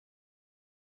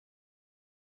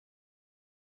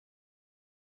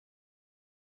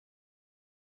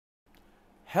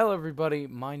Hello everybody,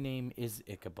 my name is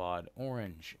Ichabod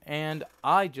Orange, and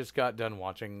I just got done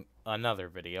watching another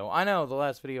video. I know the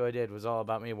last video I did was all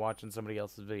about me watching somebody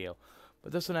else's video,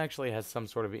 but this one actually has some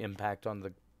sort of impact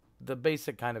on the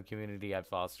basic kind of community I've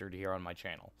fostered here on my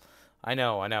channel. I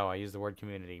know, I use the word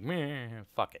community. Meh,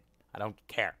 fuck it, I don't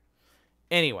care.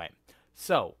 Anyway,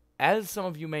 so, as some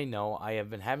of you may know, I have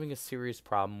been having a serious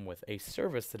problem with a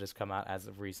service that has come out as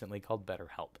of recently called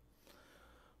BetterHelp.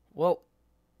 Well,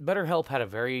 BetterHelp had a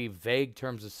very vague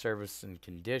terms of service and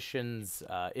conditions,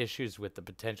 issues with the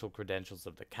potential credentials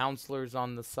of the counselors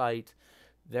on the site.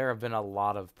 There have been a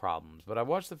lot of problems. But I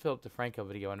watched the Philip DeFranco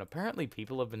video, and apparently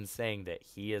people have been saying that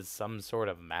he is some sort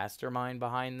of mastermind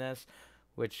behind this,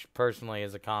 which personally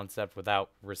is a concept without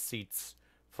receipts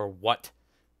for what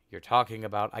you're talking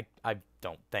about. I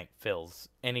don't think Phil's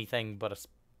anything but a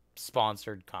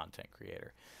sponsored content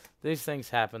creator. These things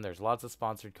happen. There's lots of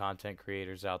sponsored content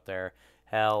creators out there.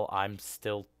 Hell, I'm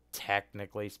still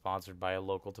technically sponsored by a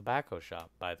local tobacco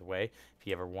shop, by the way. If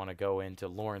you ever want to go into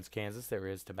Lawrence, Kansas, there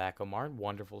is Tobacco Mart.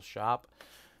 Wonderful shop.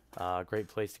 Great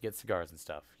place to get cigars and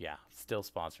stuff. Yeah, still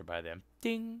sponsored by them.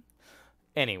 Ding!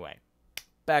 Anyway,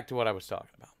 back to what I was talking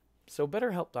about. So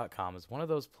BetterHelp.com is one of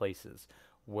those places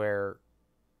where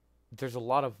there's a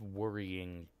lot of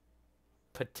worrying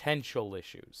potential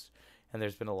issues, and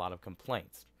there's been a lot of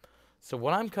complaints. So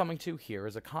what I'm coming to here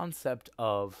is a concept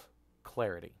of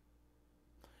clarity.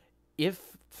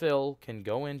 If Phil can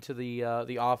go into the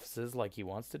offices like he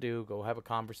wants to do, go have a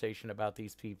conversation about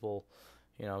these people,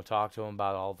 talk to him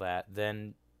about all that,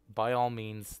 then by all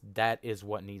means, that is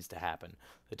what needs to happen.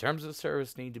 The terms of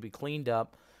service need to be cleaned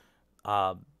up.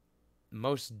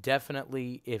 Most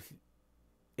definitely, if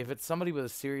it's somebody with a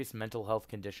serious mental health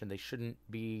condition, they shouldn't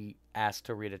be asked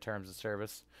to read a terms of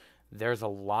service. There's a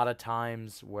lot of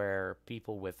times where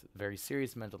people with very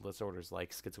serious mental disorders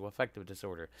like schizoaffective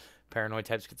disorder, paranoid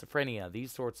type schizophrenia,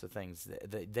 these sorts of things,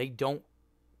 they don't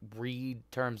read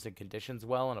terms and conditions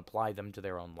well and apply them to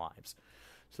their own lives.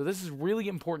 So this is really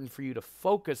important for you to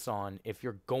focus on if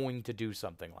you're going to do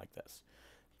something like this.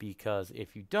 Because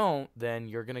if you don't, then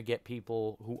you're going to get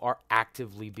people who are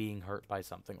actively being hurt by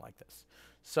something like this.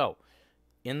 So,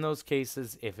 in those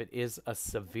cases, if it is a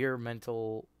severe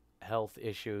mental health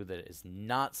issue that is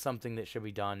not something that should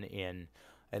be done in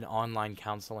an online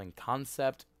counseling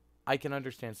concept, I can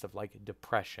understand stuff like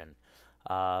depression,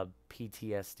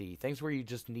 PTSD, things where you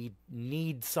just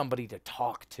need somebody to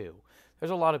talk to.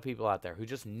 There's a lot of people out there who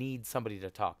just need somebody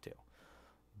to talk to.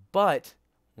 But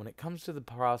when it comes to the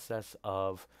process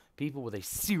of people with a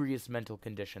serious mental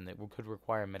condition that could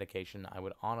require medication, I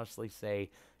would honestly say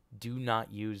do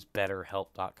not use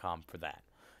BetterHelp.com for that.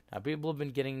 Now, people have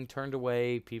been getting turned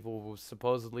away. People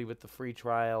supposedly with the free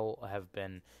trial have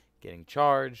been getting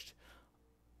charged.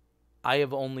 I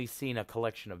have only seen a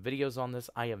collection of videos on this.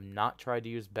 I have not tried to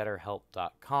use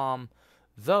BetterHelp.com,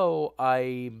 though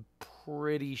I'm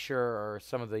pretty sure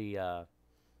some of the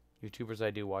YouTubers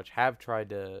I do watch have tried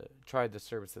the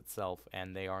service itself,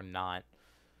 and they are not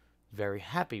very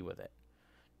happy with it.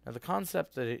 Now, the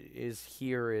concept that it is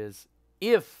here is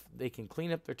if they can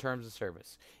clean up their terms of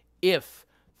service, if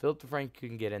Philip DeFranco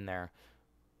can get in there,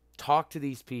 talk to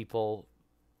these people,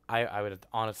 I would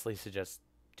honestly suggest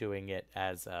doing it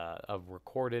as a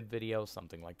recorded video,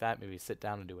 something like that. Maybe sit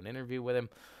down and do an interview with him.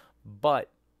 But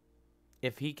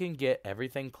if he can get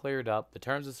everything cleared up, the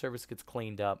terms of service gets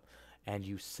cleaned up, and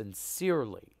you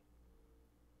sincerely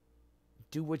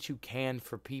do what you can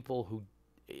for people who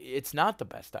it's not the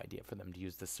best idea for them to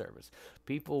use this service.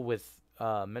 People with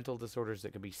mental disorders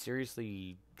that could be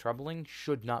seriously troubling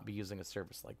should not be using a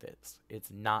service like this.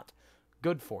 It's not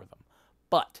good for them.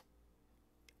 But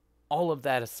all of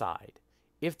that aside,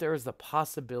 if there is the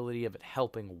possibility of it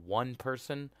helping one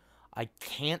person, I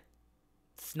can't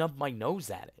snub my nose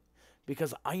at it.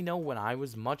 Because I know when I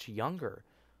was much younger,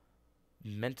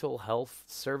 mental health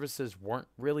services weren't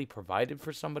really provided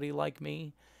for somebody like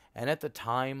me. And at the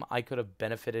time, I could have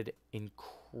benefited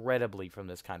incredibly from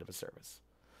this kind of a service.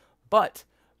 But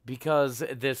because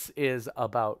this is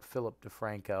about Philip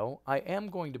DeFranco, I am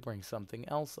going to bring something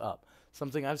else up.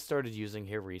 Something I've started using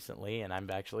here recently, and I'm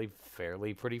actually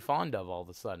pretty fond of all of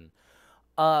a sudden.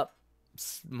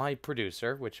 My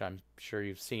producer, which I'm sure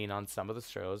you've seen on some of the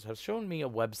shows, has shown me a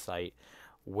website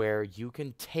where you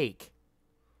can take,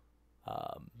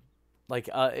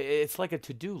 it's like a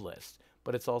to-do list,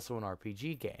 but it's also an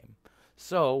RPG game.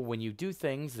 So when you do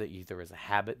things that either is a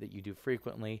habit that you do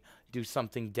frequently, do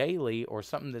something daily, or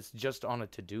something that's just on a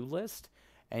to-do list,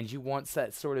 and you want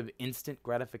that sort of instant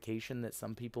gratification that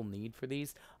some people need for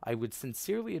these, I would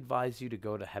sincerely advise you to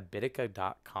go to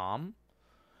habitica.com.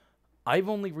 I've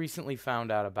only recently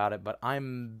found out about it, but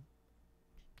I'm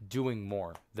doing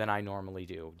more than I normally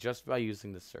do just by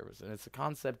using this service. And it's a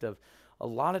concept of a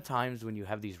lot of times when you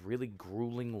have these really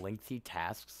grueling, lengthy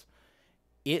tasks,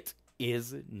 it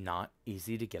is not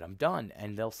easy to get them done.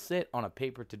 And they'll sit on a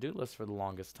paper to do list for the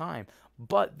longest time.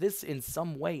 But this, in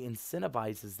some way,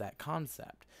 incentivizes that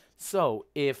concept. So,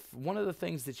 if one of the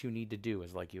things that you need to do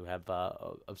is like you have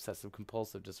obsessive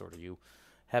compulsive disorder, you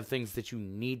have things that you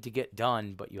need to get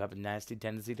done, but you have a nasty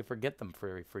tendency to forget them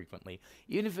very frequently.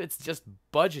 Even if it's just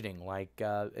budgeting, like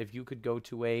if you could go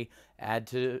to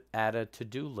add a to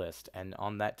do list, and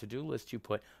on that to do list you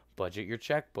put budget your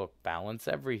checkbook, balance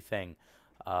everything,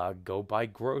 go buy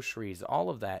groceries, all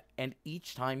of that. And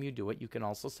each time you do it, you can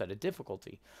also set a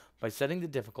difficulty. By setting the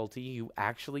difficulty, you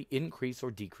actually increase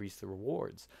or decrease the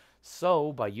rewards.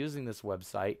 So by using this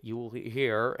website, you will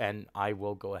hear, and I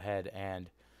will go ahead and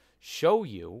show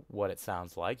you what it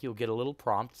sounds like. You'll get a little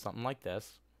prompt, something like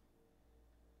this.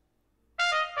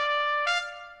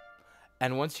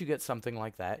 And once you get something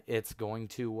like that, it's going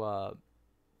to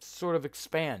sort of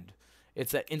expand.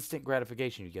 It's that instant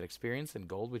gratification. You get experience and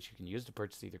gold, which you can use to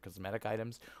purchase either cosmetic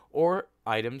items or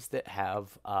items that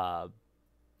have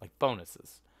like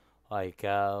bonuses. Like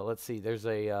let's see, there's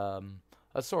a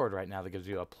sword right now that gives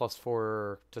you a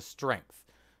 +4 to strength.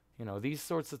 You know, these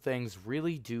sorts of things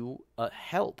really do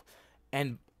help.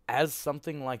 And as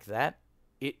something like that,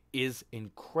 it is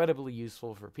incredibly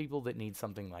useful for people that need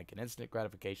something like an instant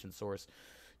gratification source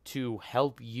to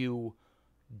help you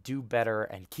do better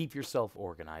and keep yourself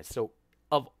organized. So,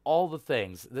 of all the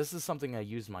things, this is something I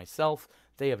use myself.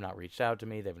 They have not reached out to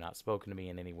me. They've not spoken to me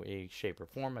in any way, shape, or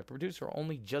form. My producer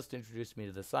only just introduced me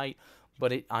to the site,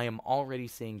 but I am already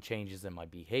seeing changes in my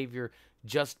behavior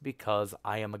just because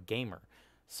I am a gamer.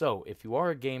 So, if you are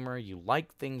a gamer, you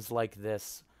like things like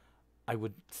this, I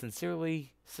would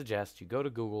sincerely suggest you go to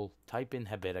Google, type in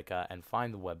Habitica, and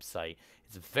find the website.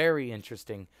 It's very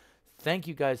interesting. Thank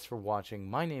you guys for watching.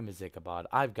 My name is Ichabod.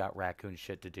 I've got raccoon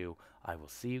shit to do. I will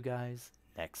see you guys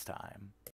next time.